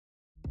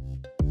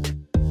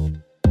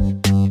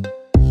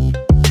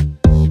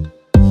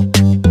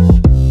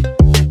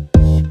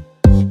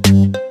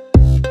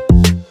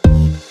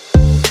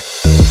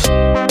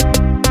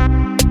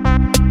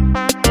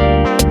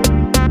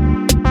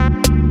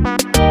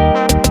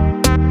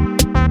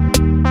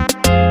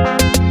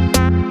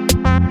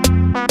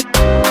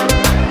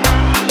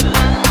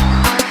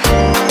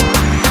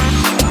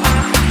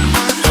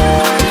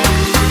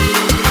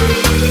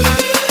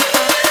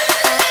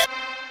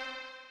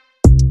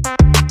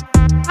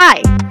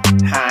Hi.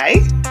 Hi.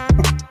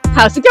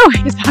 How's it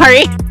going?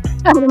 Sorry.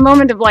 I had a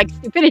moment of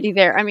stupidity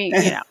there. I mean,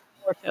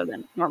 more so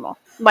than normal.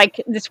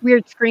 This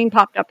weird screen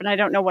popped up and I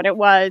don't know what it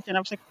was. And I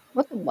was like,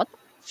 what?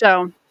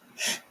 So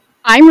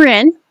I'm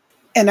Rin.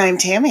 And I'm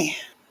Tammy.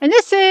 And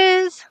this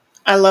is...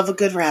 I love a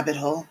good rabbit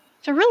hole.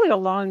 It's a really a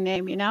long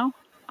name,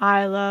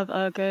 I love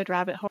a good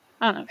rabbit hole.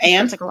 I don't know.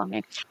 And? It's like a long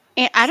name.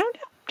 And I don't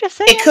know. Just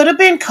saying. It could have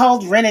been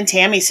called Rin and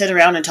Tammy sit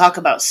around and talk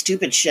about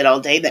stupid shit all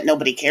day that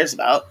nobody cares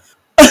about.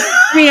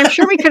 I mean, I'm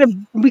sure we could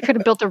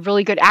have built a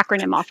really good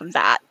acronym off of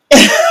that.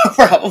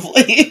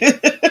 Probably.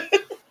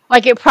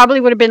 It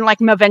probably would have been like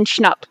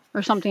Mavenschnup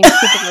or something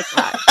stupid like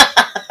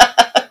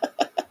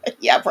that.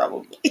 Yeah,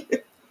 probably.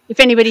 If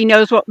anybody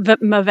knows what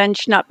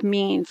Mavenschnup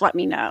means, let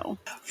me know.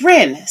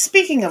 Rin,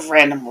 speaking of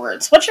random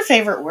words, what's your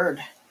favorite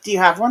word? Do you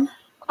have one?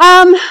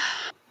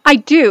 I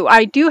do.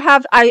 I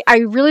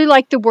really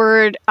like the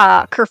word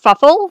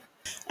kerfuffle.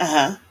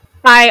 Uh-huh.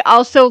 I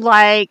also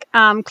like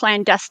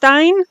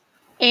clandestine.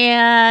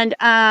 And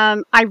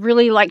I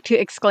really like to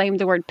exclaim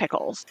the word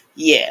pickles.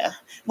 Yeah.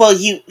 Well,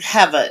 you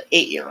have a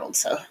 8-year-old,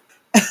 so.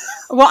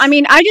 Well, I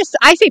mean, I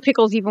say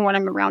pickles even when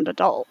I'm around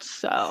adults,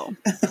 so.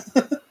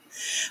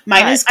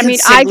 Mine is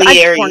consigliere. I mean,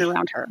 I've born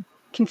around her.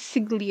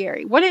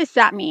 Consigliere. What does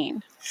that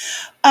mean?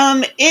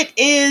 It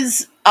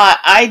is,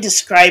 I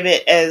describe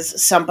it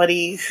as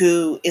somebody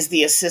who is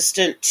the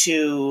assistant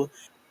to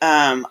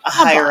a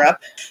higher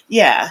up.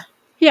 Yeah.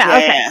 Yeah,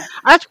 okay.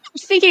 That's what I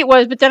was thinking it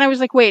was, but then I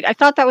was like, wait, I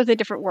thought that was a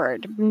different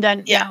word. And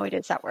then now it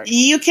is that word.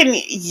 You can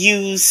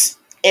use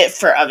it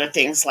for other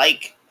things,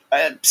 like,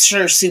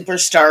 sure,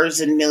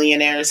 superstars and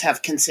millionaires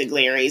have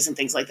consiglieres and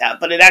things like that,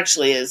 but it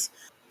actually is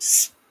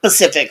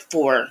specific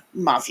for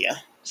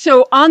mafia.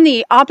 So on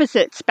the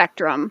opposite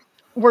spectrum,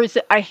 words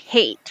that I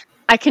hate.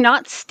 I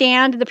cannot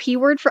stand the P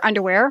word for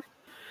underwear.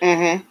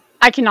 Mm-hmm.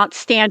 I cannot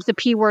stand the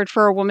P word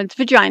for a woman's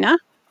vagina.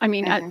 I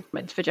mean, a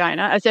woman's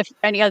vagina, as if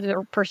any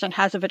other person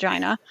has a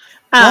vagina.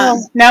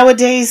 Well,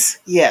 nowadays,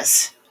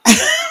 yes. No,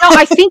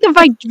 I think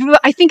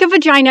a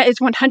vagina is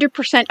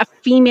 100% a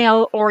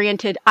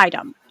female-oriented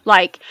item.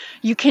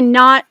 You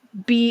cannot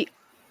be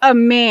a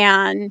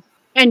man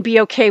and be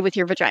okay with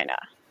your vagina.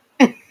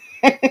 I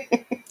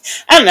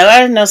don't know.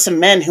 I know some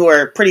men who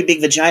are pretty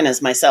big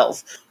vaginas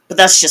myself, but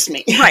that's just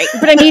me. Right.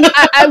 But I mean,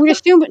 I would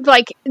assume,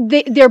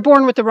 they're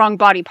born with the wrong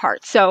body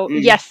part. So,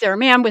 yes, they're a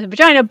man with a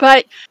vagina,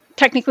 but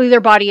technically their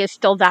body is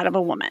still that of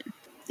a woman.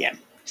 Yeah.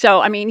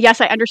 So, I mean,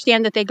 yes, I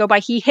understand that they go by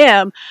he,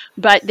 him,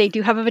 but they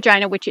do have a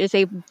vagina, which is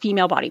a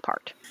female body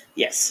part.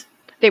 Yes.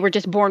 They were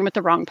just born with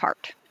the wrong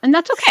part. And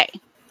that's okay.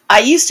 I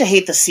used to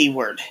hate the C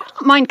word. I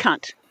don't mind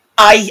cunt.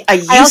 I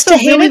used to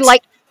hate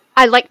it.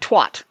 I like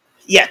twat.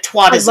 Yeah, twat is a great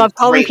one. I love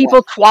calling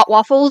people twat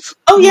waffles.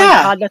 Oh,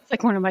 yeah. My God,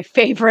 that's one of my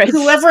favorites.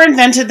 Whoever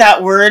invented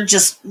that word,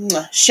 just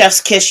chef's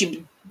kiss,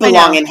 you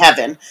belong in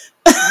heaven.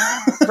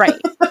 Right.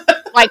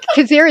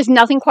 Because there is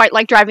nothing quite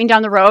like driving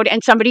down the road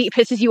and somebody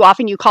pisses you off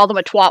and you call them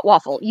a twat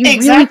waffle. You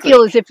really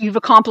feel as if you've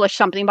accomplished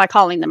something by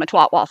calling them a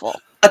twat waffle.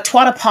 A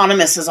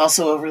twatoponymous is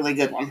also a really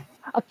good one.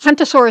 A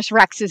Pentosaurus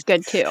Rex is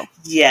good too.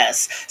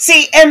 Yes.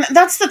 See, and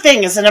that's the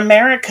thing, is in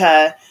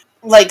America,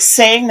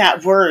 saying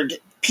that word,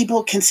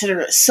 people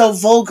consider it so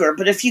vulgar,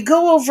 but if you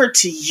go over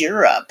to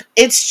Europe,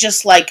 it's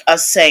just like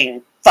us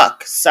saying,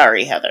 fuck,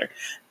 sorry, Heather.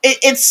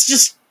 It's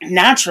just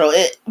natural.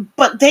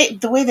 But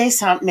the way they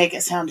make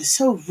it sound is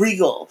so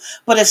regal.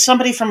 But if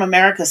somebody from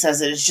America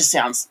says it, it just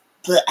sounds...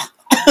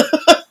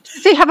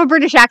 They have a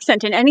British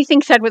accent, and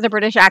anything said with a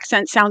British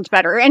accent sounds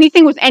better. Or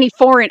anything with any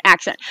foreign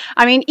accent.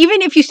 I mean,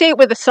 even if you say it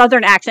with a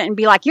Southern accent and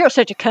be like, you're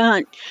such a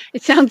cunt,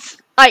 it sounds...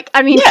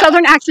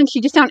 Southern accents,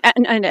 you just sound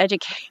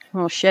uneducated.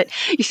 Oh, shit.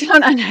 You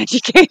sound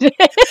uneducated.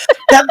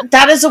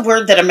 That is a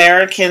word that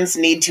Americans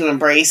need to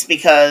embrace,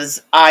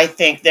 because I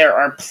think there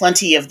are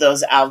plenty of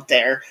those out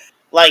there.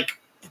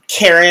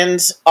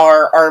 Karens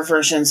are our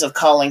versions of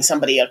calling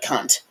somebody a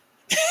cunt.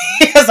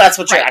 Because that's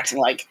what you're acting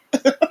like.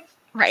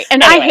 Right.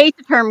 And anyway.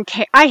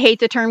 I hate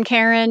the term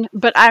Karen,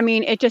 but I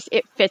mean, it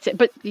fits it.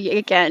 But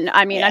again,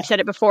 I mean, I've said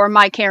it before,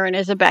 my Karen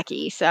is a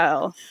Becky,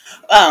 so.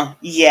 Oh,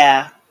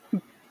 yeah.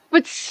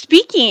 But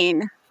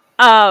speaking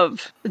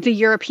of the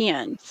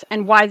Europeans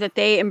and why that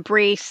they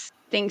embrace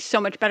things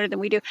so much better than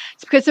we do,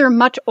 it's because they're a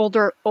much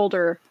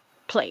older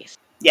place.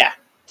 Yeah.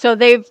 So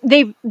they've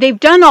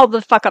done all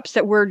the fuck ups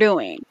that we're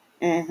doing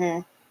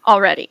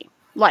already,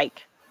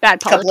 like bad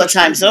politics. Couple of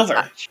times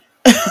over.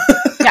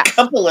 Yeah.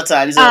 Couple of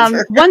times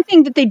over. One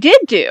thing that they did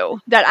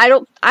do that I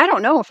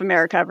don't know if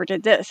America ever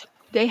did this.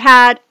 They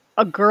had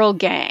a girl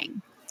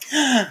gang.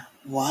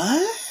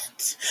 What?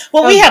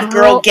 Well, we have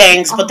girl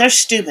gangs, but they're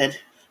stupid.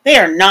 They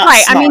are not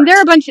right. smart. I mean,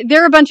 they're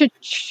a bunch of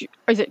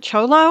is it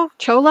chola,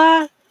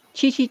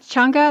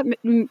 chichichanga,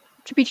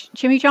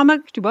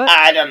 chimichanga?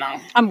 I don't know.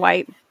 I'm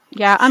white.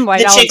 Yeah, I'm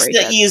white. The chicks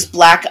that use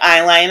black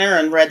eyeliner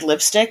and red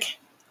lipstick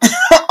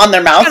on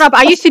their mouth. Shut up!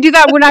 I used to do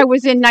that when I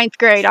was in 9th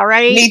grade. All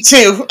right. Me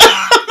too.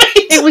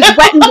 It was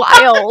Wet and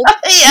Wild.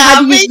 Yeah,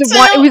 me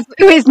too.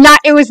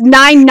 It was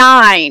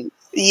 9-9.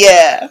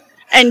 Yeah.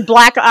 And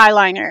black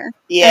eyeliner.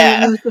 Yeah.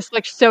 And it was just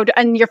like so,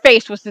 and your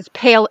face was as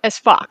pale as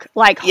fuck.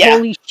 Like, Yeah.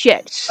 holy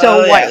shit,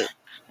 so Oh, white.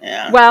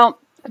 Yeah. Well,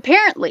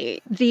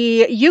 apparently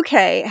the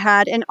UK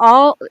had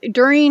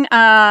during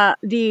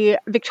the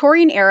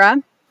Victorian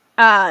era,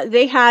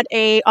 they had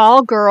a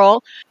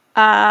all-girl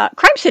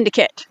crime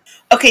syndicate.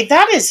 Okay,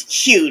 that is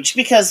huge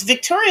because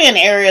Victorian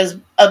era is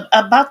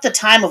about the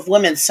time of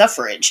women's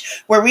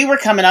suffrage, where we were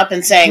coming up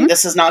and saying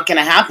this is not going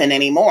to happen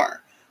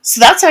anymore. So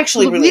that's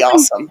actually really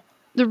awesome.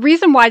 The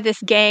reason why this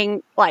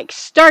gang like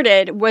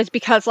started was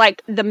because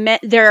like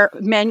their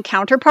men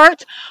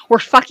counterparts were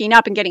fucking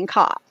up and getting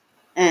caught.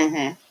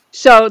 Mm-hmm.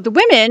 So the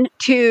women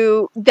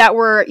that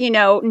were,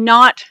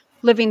 not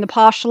living the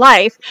posh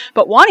life,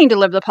 but wanting to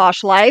live the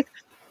posh life,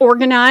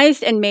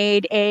 organized and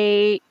made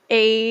a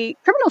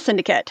criminal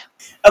syndicate.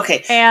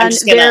 Okay, and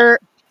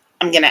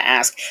I'm gonna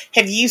ask: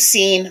 have you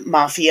seen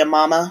Mafia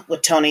Mama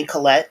with Toni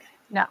Collette?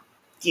 No.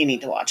 You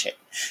need to watch it.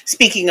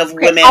 Speaking of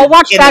women, I'll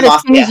watch that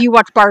as soon as you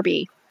watch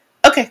Barbie.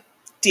 Okay,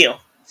 deal.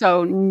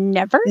 So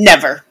never.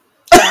 Never.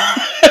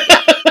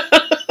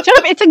 Shut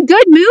up! It's a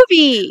good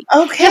movie.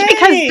 Okay. Just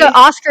because the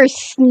Oscars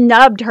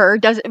snubbed her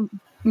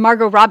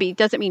Margot Robbie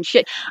doesn't mean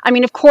shit. I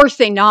mean, of course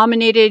they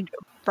nominated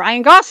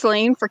Ryan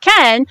Gosling for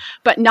Ken,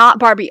 but not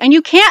Barbie. And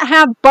you can't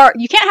have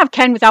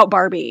Ken without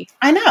Barbie.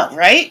 I know,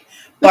 right?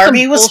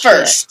 Barbie was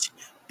first.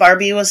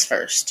 Barbie was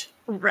first.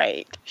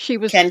 Right. She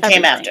was. Ken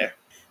came after.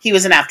 He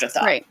was an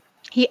afterthought. Right.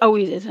 He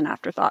always is an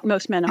afterthought.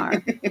 Most men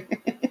are.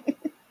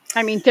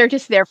 I mean, they're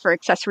just there for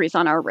accessories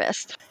on our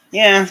wrist.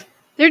 Yeah.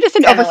 They're just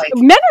men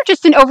are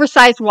just an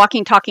oversized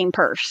walking, talking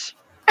purse.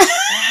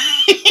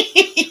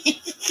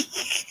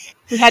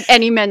 If we had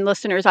any men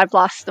listeners, I've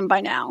lost them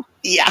by now.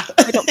 Yeah.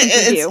 I don't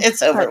think we do.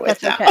 It's over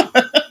with now. Okay.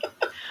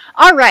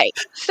 All right.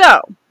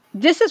 So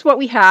this is what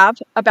we have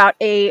about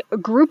a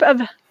group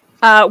of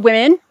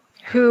women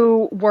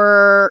who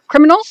were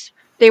criminals.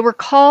 They were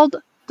called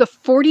the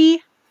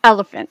 40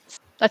 Elephants.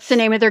 That's the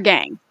name of their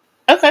gang.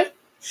 Okay.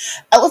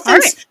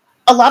 Elephants.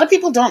 A lot of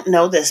people don't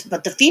know this,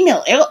 but the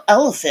female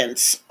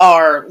elephants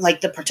are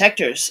like the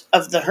protectors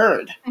of the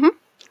herd. Mm-hmm.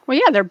 Well,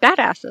 yeah, they're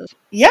badasses.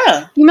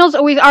 Yeah. Females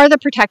always are the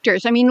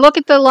protectors. I mean, look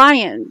at the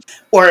lions.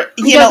 Or,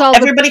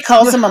 everybody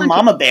calls them a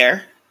mama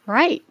bear.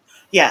 Right.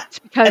 Yeah.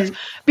 It's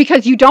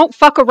because you don't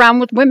fuck around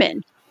with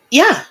women.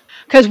 Yeah.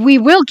 Because we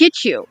will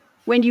get you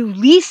when you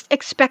least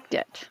expect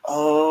it.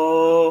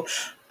 Oh,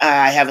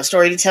 I have a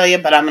story to tell you,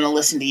 but I'm going to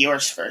listen to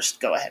yours first.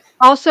 Go ahead.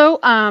 Also,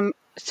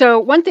 so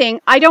one thing,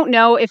 I don't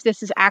know if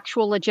this is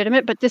actual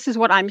legitimate, but this is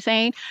what I'm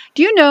saying.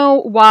 Do you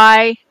know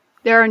why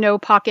there are no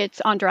pockets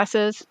on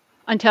dresses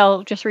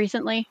until just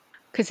recently?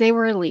 Because they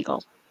were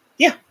illegal.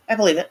 Yeah, I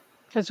believe it.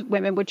 Because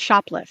women would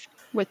shoplift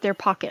with their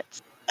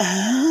pockets.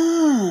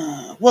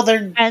 Oh, well,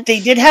 they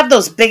did have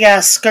those big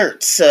ass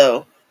skirts,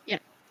 so. Yeah.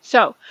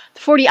 So the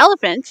 40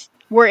 Elephants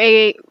were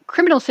a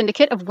criminal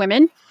syndicate of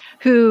women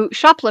who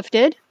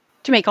shoplifted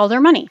to make all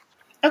their money.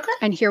 Okay.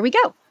 And here we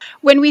go.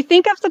 When we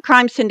think of the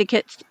crime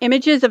syndicates,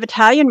 images of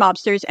Italian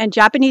mobsters and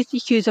Japanese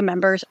Yakuza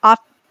members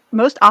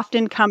most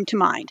often come to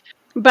mind.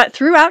 But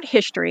throughout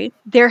history,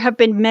 there have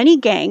been many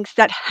gangs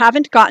that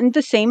haven't gotten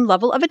the same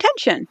level of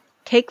attention.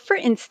 Take, for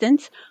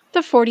instance,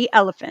 the 40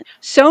 Elephants,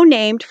 so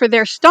named for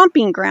their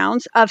stomping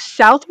grounds of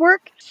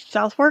Southwark?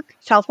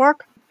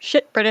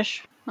 Shit,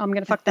 British. I'm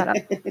going to fuck that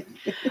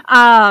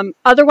up.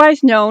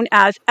 Otherwise known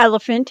as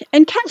Elephant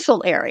and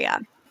Kensal area.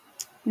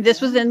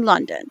 This was in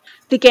London.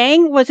 The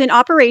gang was in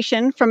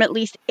operation from at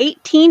least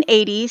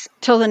 1880s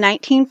till the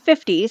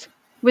 1950s,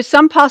 with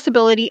some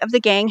possibility of the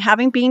gang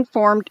having been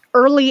formed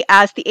early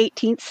as the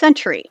 18th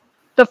century.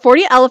 The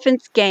 40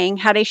 Elephants gang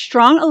had a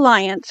strong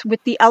alliance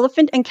with the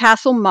Elephant and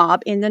Castle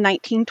mob in the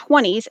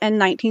 1920s and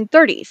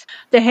 1930s,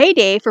 the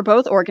heyday for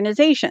both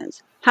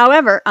organizations.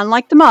 However,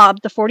 unlike the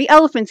mob, the 40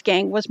 Elephants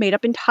gang was made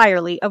up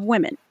entirely of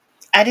women.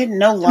 I didn't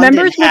know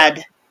London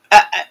had...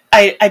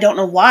 I don't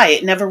know why.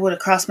 It never would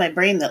have crossed my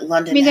brain that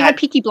London they had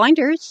Peaky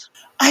Blinders.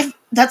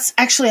 That's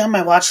actually on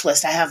my watch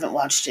list. I haven't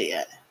watched it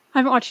yet. I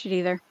haven't watched it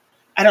either.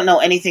 I don't know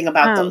anything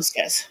about those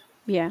guys.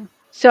 Yeah.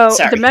 So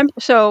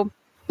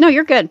no,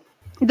 you're good.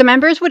 The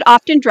members would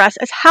often dress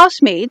as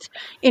housemaids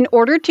in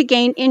order to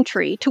gain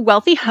entry to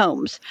wealthy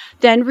homes,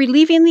 then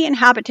relieving the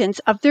inhabitants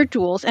of their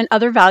jewels and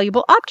other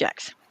valuable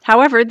objects.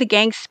 However, the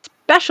gang's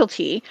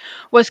specialty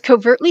was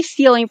covertly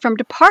stealing from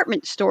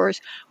department stores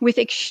with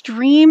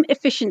extreme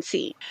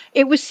efficiency.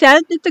 It was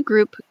said that a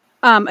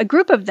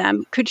group of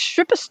them could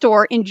strip a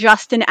store in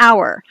just an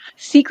hour,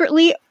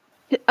 secretly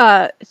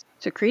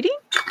secreting?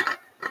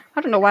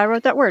 I don't know why I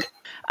wrote that word.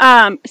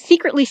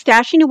 Secretly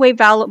stashing away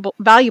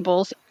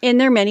valuables in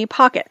their many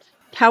pockets.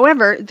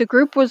 However, the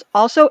group was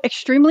also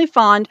extremely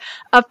fond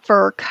of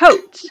fur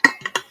coats,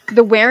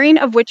 the wearing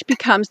of which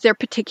becomes their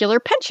particular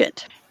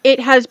penchant. It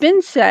has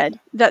been said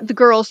that the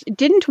girls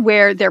didn't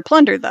wear their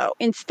plunder, though,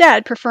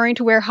 instead preferring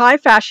to wear high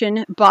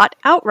fashion bought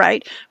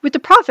outright with the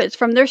profits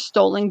from their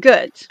stolen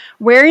goods.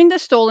 Wearing the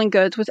stolen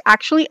goods was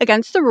actually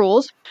against the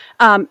rules.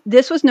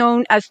 This was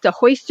known as the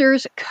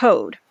Hoisters'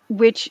 Code,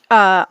 which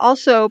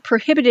also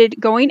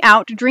prohibited going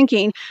out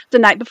drinking the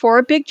night before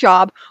a big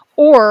job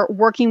or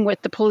working with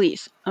the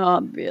police,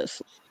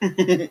 obviously.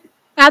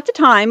 At the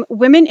time,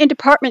 women in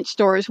department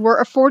stores were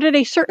afforded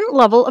a certain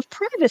level of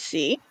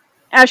privacy,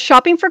 as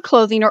shopping for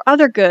clothing or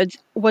other goods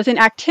was an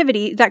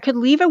activity that could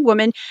leave a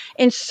woman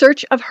in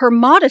search of her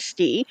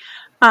modesty,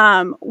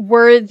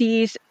 were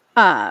these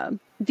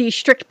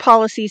strict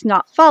policies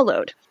not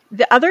followed.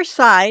 The other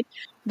side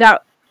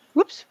that,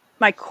 whoops,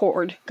 my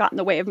cord got in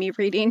the way of me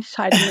reading,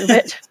 so I had to move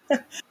it.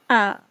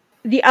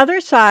 The other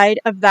side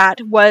of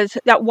that was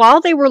that while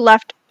they were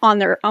left on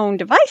their own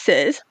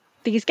devices,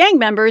 these gang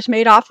members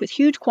made off with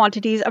huge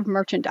quantities of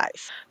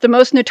merchandise. The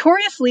most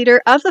notorious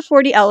leader of the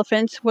 40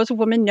 Elephants was a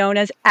woman known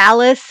as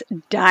Alice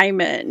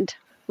Diamond.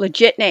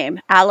 Legit name,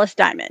 Alice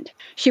Diamond.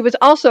 She was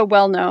also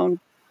well known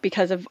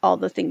because of all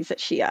the things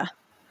that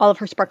all of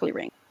her sparkly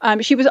rings.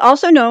 She was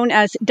also known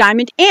as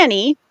Diamond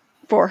Annie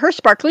for her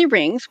sparkly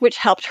rings, which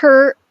helped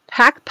her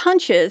pack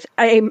punches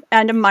and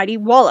a mighty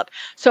wallop.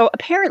 So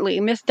apparently,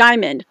 Miss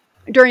Diamond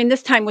during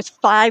this time was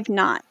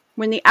 5'9",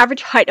 when the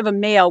average height of a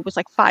male was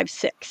like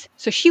 5'6".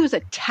 So she was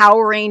a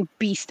towering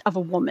beast of a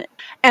woman.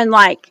 And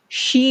like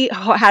she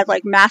had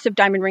like massive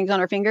diamond rings on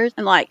her fingers,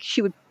 and like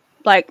she would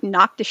like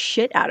knock the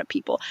shit out of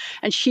people.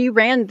 And she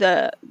ran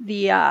the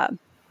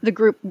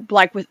group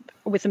like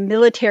with a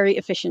military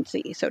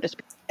efficiency, so to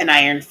speak. An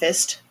iron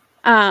fist.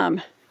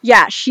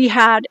 Yeah, she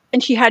had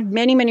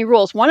many, many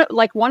rules. One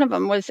of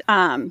them was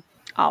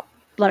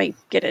let me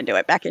get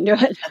back into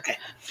it. Okay.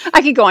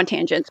 I could go on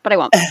tangents, but I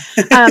won't.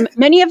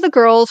 Many of the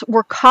girls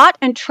were caught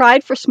and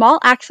tried for small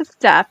acts of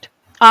theft,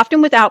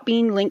 often without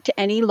being linked to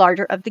any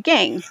larger of the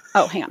gang.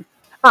 Oh, hang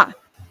on.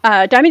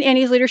 Diamond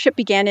Annie's leadership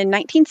began in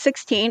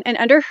 1916, and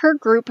under her,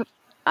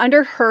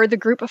 the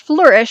group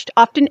flourished,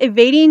 often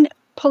evading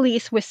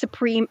police with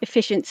supreme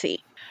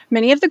efficiency.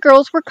 Many of the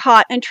girls were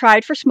caught and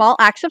tried for small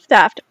acts of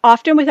theft,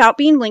 often without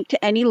being linked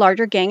to any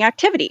larger gang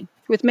activity,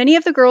 with many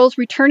of the girls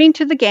returning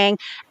to the gang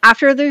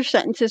after their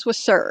sentences was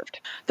served.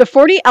 The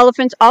 40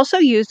 Elephants also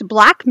used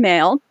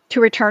blackmail to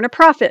return a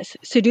profit,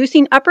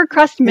 seducing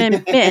upper-crust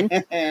men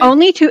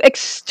only to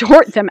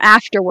extort them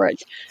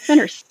afterwards. Men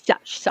are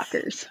such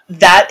suckers.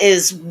 That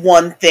is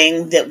one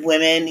thing that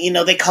women,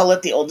 they call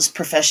it the oldest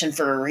profession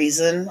for a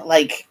reason.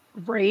 Like,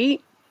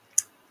 right?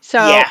 So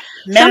yeah,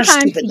 men are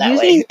stupid that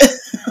way.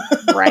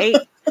 Right?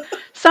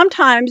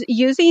 Sometimes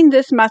using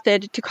this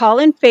method to call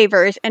in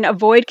favors and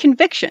avoid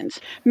convictions.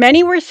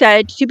 Many were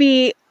said to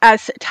be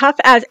as tough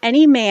as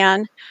any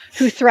man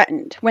when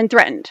threatened.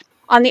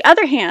 On the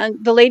other hand,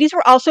 the ladies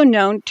were also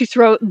known to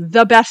throw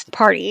the best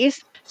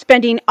parties,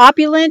 spending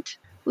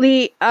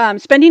opulently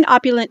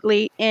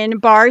in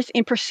bars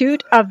in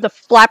pursuit of the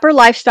flapper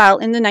lifestyle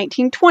in the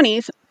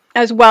 1920s,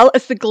 as well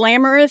as the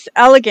glamorous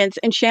elegance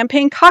and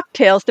champagne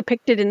cocktails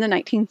depicted in the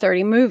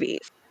 1930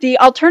 movies. The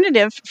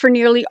alternative for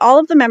nearly all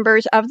of the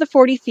members of the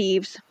 40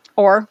 Thieves,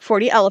 or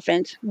 40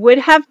 Elephants, would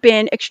have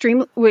been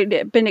extreme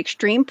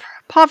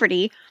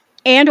poverty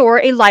and or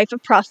a life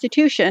of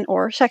prostitution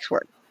or sex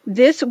work.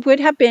 This would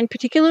have been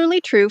particularly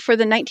true for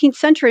the 19th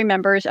century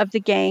members of the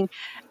gang,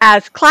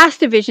 as class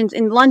divisions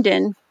in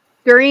London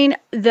during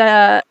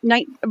the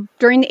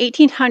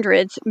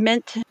 1800s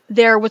meant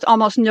there was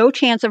almost no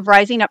chance of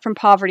rising up from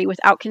poverty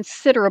without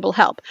considerable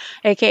help,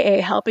 aka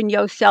helping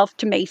yourself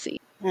to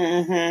Macy.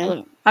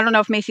 Mm-hmm. I don't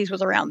know if Macy's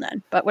was around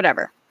then, but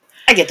whatever.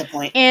 I get the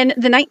point. In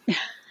the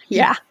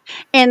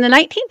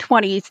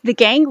 1920s, the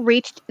gang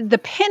reached the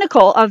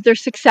pinnacle of their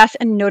success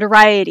and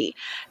notoriety.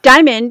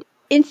 Diamond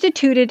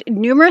instituted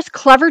numerous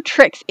clever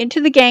tricks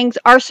into the gang's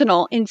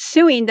arsenal,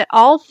 ensuing that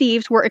all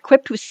thieves were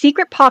equipped with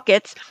secret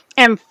pockets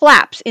and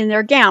flaps in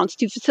their gowns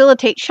to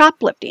facilitate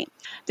shoplifting.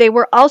 They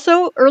were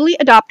also early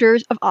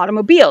adopters of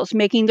automobiles,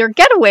 making their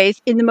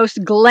getaways in the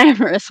most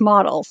glamorous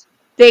models.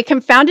 They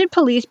confounded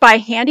police by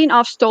handing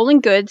off stolen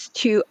goods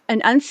to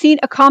an unseen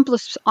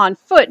accomplice on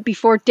foot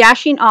before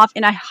dashing off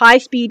in a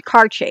high-speed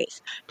car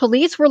chase.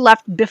 Police were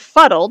left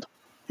befuddled.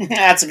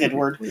 That's a good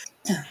word.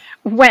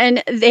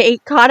 When they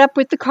caught up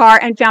with the car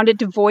and found it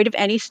devoid of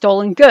any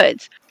stolen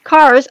goods.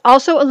 Cars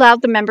also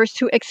allowed the members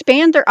to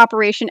expand their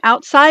operation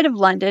outside of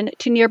London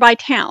to nearby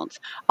towns.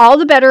 All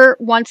the better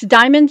once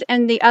Diamond's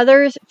and the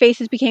others'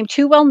 faces became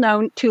too well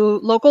known to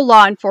local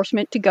law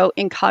enforcement to go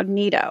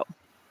incognito.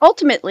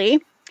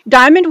 Ultimately,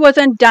 Diamond was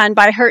undone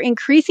by her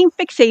increasing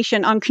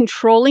fixation on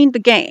controlling the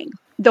gang.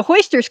 The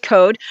Hoisters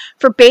Code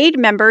forbade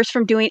members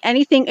from doing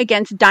anything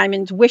against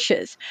Diamond's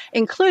wishes,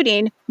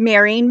 including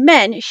marrying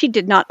men she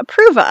did not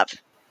approve of.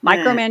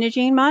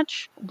 Micromanaging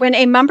much? When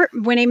a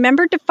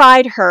member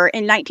defied her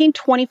in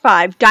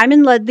 1925,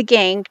 Diamond led the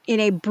gang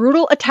in a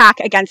brutal attack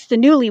against the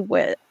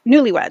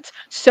newlyweds,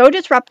 so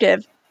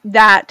disruptive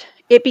that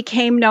it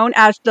became known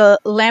as the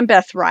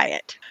Lambeth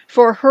Riot.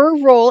 For her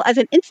role as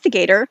an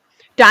instigator,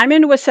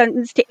 Diamond was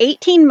sentenced to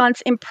 18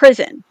 months in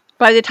prison.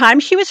 By the time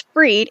she was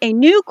freed, a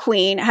new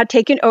queen had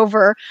taken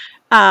over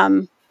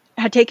the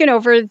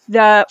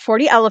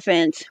 40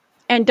 Elephants,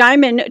 and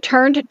Diamond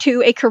turned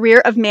to a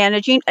career of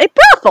managing a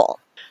brothel,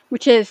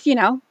 which is,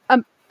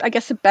 I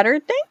guess a better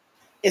thing.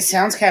 It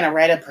sounds kind of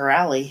right up her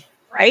alley.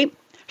 Right?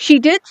 She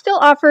did still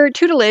offer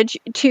tutelage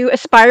to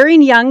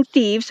aspiring young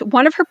thieves.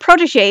 One of her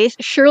proteges,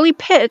 Shirley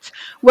Pitts,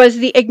 was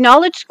the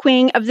acknowledged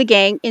queen of the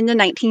gang in the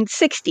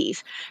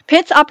 1960s.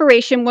 Pitts'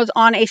 operation was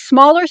on a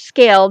smaller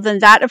scale than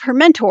that of her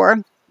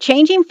mentor.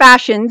 Changing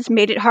fashions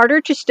made it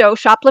harder to stow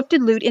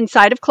shoplifted loot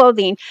inside of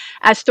clothing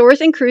as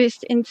stores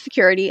increased in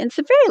security and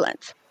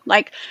surveillance.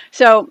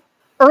 So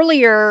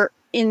earlier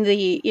in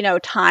the,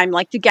 time,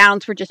 the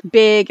gowns were just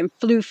big and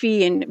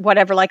floofy and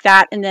whatever like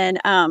that. And then,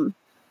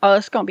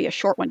 it's going to be a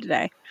short one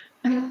today.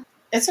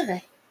 It's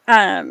okay.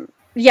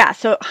 Yeah,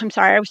 so I'm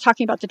sorry, I was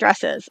talking about the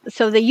dresses.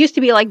 So they used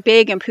to be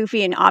big and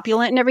poofy and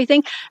opulent and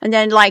everything. And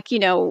then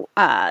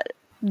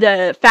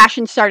the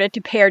fashion started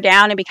to pare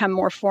down and become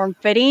more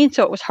form-fitting.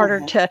 So it was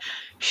harder to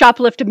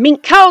shoplift a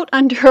mink coat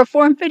under a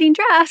form-fitting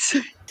dress.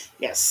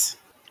 Yes.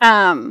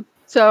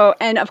 So,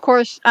 and of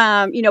course,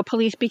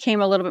 police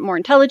became a little bit more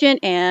intelligent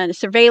and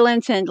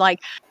surveillance and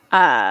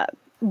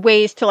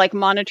ways to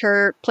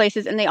monitor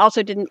places. And they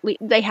also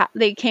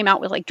they came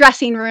out with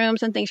dressing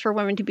rooms and things for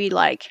women to be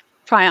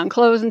try on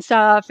clothes and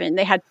stuff. And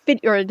they had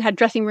had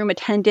dressing room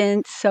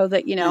attendants so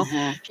that,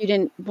 if you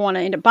didn't want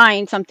to end up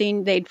buying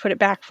something, they'd put it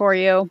back for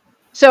you.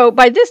 So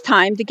by this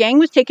time, the gang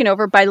was taken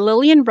over by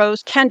Lillian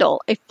Rose Kendall,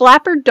 a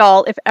flapper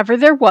doll if ever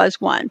there was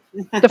one.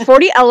 The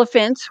 40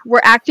 Elephants were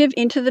active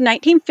into the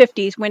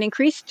 1950s when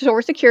increased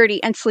store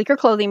security and sleeker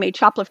clothing made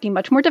shoplifting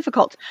much more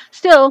difficult.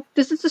 Still,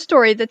 this is a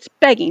story that's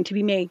begging to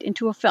be made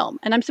into a film,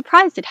 and I'm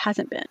surprised it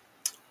hasn't been.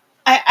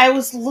 I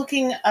was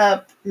looking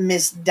up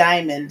Miss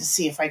Diamond to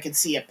see if I could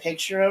see a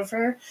picture of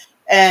her,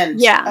 and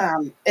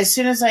as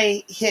soon as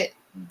I hit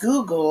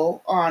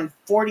Google on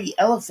 40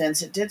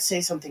 Elephants, it did say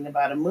something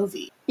about a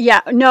movie.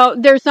 Yeah, no,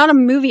 there's not a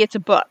movie, it's a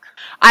book.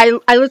 I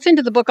listened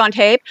to the book on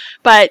tape,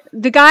 but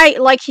the guy,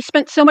 he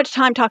spent so much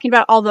time talking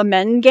about all the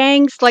men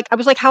gangs. I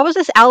was like, how is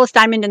this Alice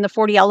Diamond and the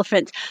 40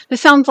 Elephants? This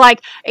sounds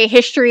like a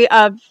history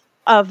of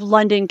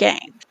London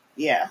gangs.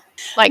 Yeah.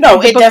 No,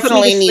 it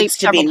definitely needs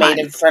to be made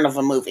in front of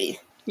a movie.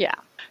 Yeah.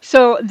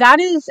 So that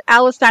is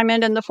Alice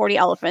Diamond and the 40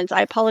 Elephants.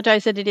 I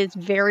apologize that it is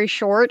very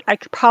short. I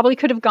probably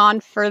could have gone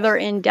further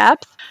in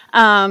depth.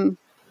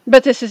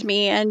 But this is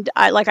me. And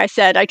like I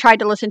said, I tried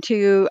to listen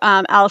to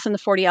Alice and the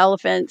 40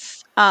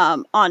 Elephants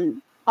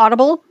on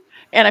Audible,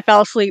 and I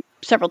fell asleep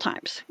several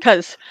times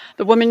because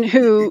the woman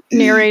who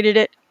narrated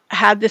it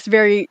had this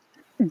very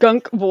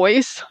gunk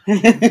voice.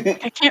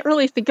 I can't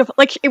really think of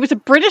it was a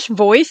British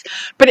voice,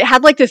 but it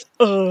had this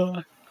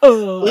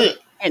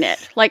in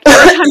it. Every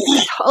time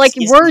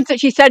words that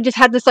she said just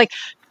had this duh,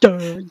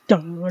 duh,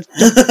 duh.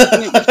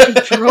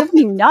 It drove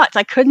me nuts.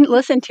 I couldn't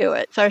listen to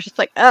it. So I was just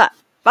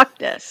fuck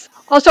this.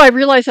 Also, I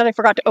realized that I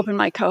forgot to open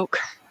my Coke.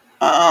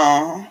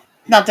 Oh,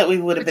 not that we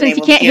would have been Since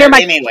able you can't to hear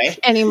my anyway.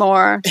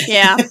 Anymore.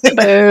 Yeah.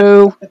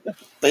 Boo.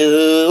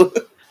 Boo.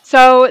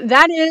 So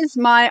that is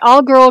my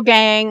all-girl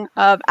gang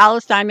of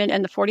Alice Diamond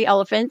and the 40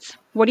 Elephants.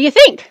 What do you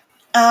think?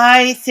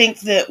 I think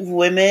that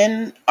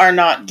women are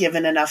not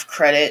given enough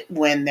credit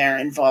when they're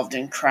involved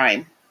in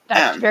crime.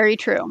 That's very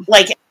true.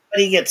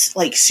 Everybody gets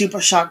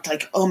super shocked,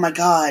 oh my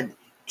God,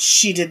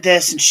 she did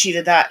this and she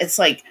did that. It's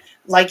like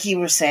you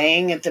were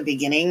saying at the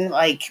beginning,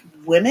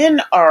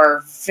 women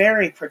are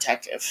very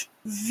protective,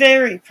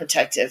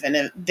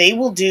 and they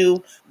will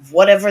do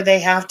whatever they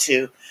have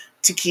to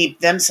keep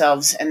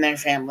themselves and their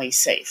families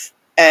safe.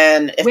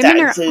 And if women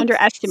that are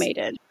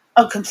underestimated.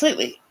 Oh,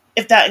 completely.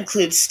 If that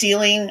includes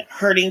stealing,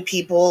 hurting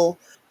people,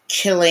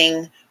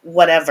 killing,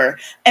 whatever.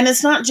 And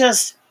it's not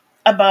just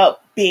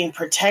about being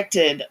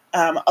protected.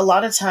 A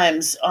lot of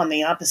times on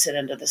the opposite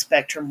end of the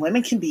spectrum,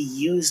 women can be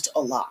used a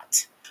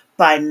lot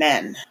by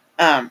men.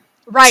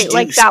 Right,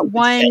 that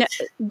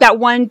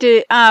one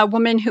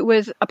woman who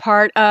was a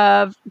part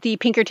of the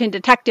Pinkerton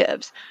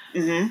Detectives.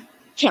 Mm-hmm.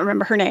 Can't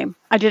remember her name.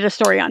 I did a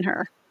story on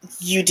her.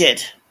 You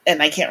did,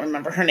 and I can't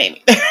remember her name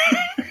either.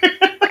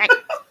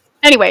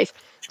 Anyways,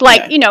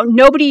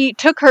 nobody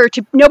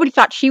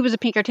thought she was a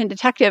Pinkerton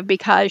detective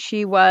because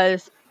she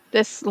was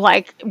this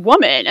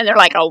woman, and they're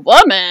a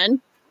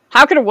woman?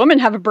 How could a woman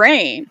have a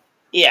brain?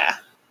 Yeah.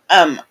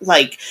 Their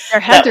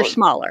heads are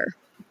smaller.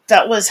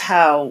 That was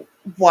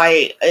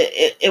why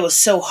it was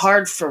so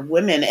hard for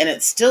women, and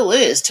it still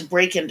is, to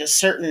break into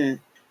certain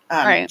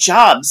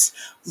jobs.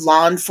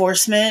 Law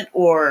enforcement,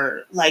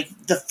 or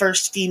the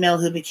first female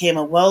who became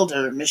a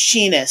welder,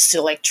 machinist,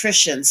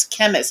 electricians,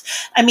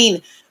 chemists. I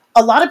mean,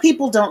 a lot of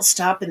people don't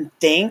stop and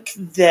think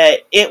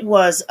that it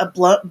was a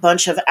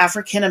bunch of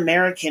African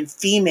American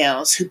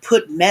females who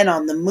put men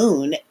on the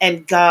moon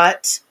and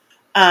got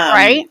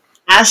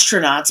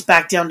astronauts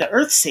back down to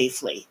Earth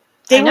safely.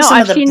 They were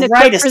some of the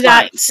brightest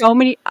minds. So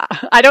many.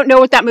 I don't know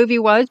what that movie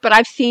was, but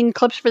I've seen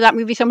clips for that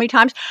movie so many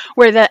times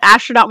where the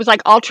astronaut was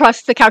I'll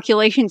trust the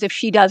calculations if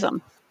she does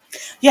them.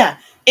 Yeah,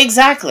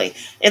 exactly.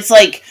 It's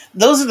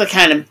those are the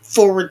kind of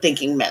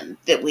forward-thinking men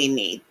that we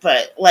need.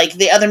 But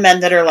the other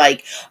men that are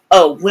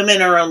oh,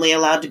 women are only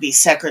allowed to be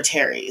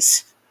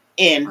secretaries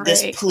in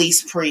this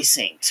police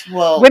precinct.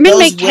 Well, women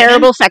make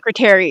terrible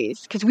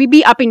secretaries because we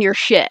be up in your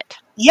shit.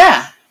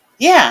 Yeah,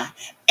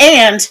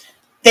 and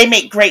they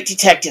make great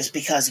detectives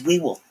because we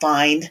will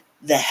find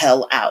the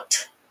hell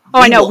out.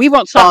 Oh, I know. We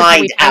won't stop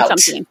until we find out.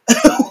 something.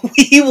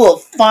 We will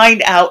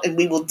find out, and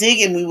we will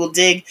dig and we will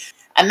dig.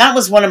 And that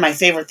was one of my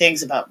favorite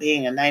things about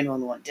being a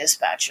 911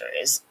 dispatcher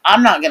is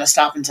I'm not going to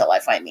stop until I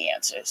find the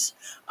answers.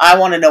 I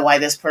want to know why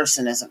this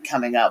person isn't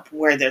coming up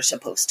where they're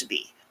supposed to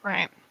be.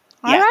 Right.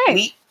 All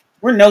right.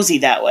 We're nosy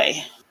that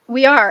way.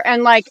 We are.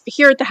 And like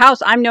here at the house,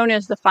 I'm known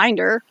as the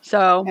finder.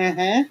 So.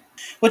 Mm-hmm.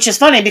 Which is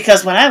funny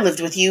because when I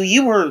lived with you,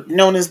 you were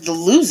known as the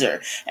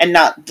loser. And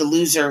not the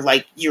loser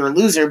like you're a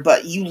loser,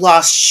 but you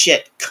lost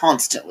shit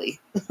constantly.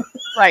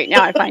 Right.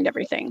 Now I find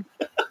everything.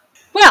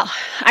 Well,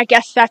 I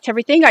guess that's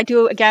everything. I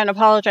do, again,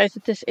 apologize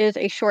that this is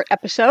a short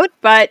episode,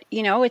 but,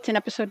 you know, it's an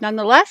episode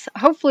nonetheless.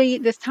 Hopefully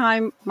this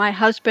time my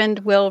husband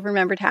will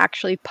remember to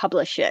actually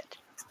publish it.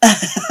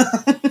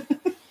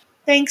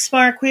 Thanks,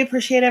 Mark. We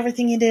appreciate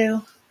everything you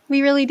do.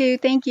 We really do.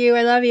 Thank you.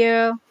 I love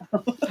you.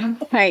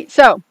 Right.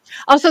 So,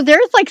 also,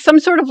 there's like some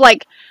sort of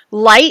like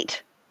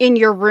light in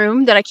your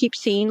room that I keep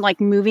seeing like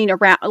moving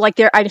around. Like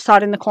there, I just saw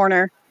it in the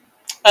corner.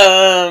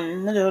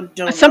 I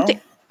don't something.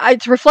 know.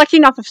 It's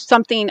reflecting off of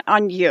something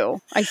on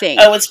you, I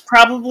think. Oh, it's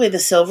probably the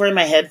silver in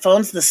my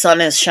headphones. The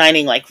sun is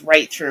shining like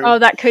right through. Oh,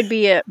 that could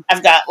be it.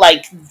 I've got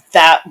like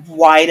that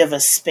wide of a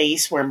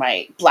space where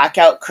my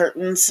blackout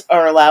curtains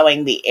are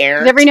allowing the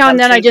air. Every now and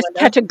then I just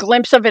catch a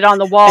glimpse of it on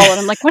the wall and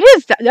I'm like, what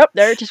is that? Nope,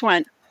 there it just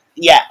went.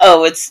 Yeah.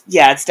 Oh, it's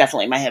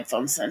definitely my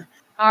headphones then.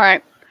 All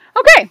right.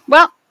 Okay.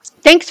 Well,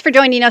 thanks for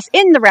joining us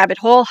in the rabbit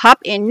hole. Hop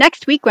in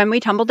next week when we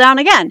tumble down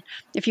again.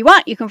 If you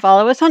want, you can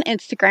follow us on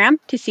Instagram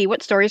to see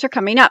what stories are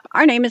coming up.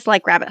 Our name is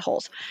Like Rabbit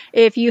Holes.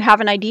 If you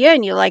have an idea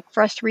and you'd like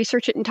for us to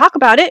research it and talk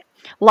about it,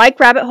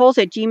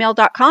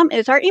 likerabbitholes@gmail.com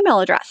is our email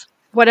address.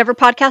 Whatever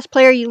podcast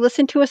player you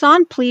listen to us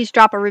on, please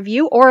drop a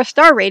review or a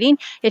star rating.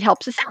 It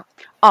helps us out.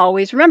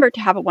 Always remember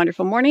to have a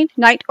wonderful morning,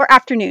 night, or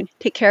afternoon.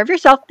 Take care of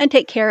yourself and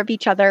take care of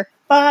each other.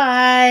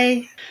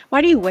 Bye.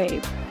 Why do you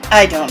wave?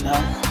 I don't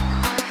know.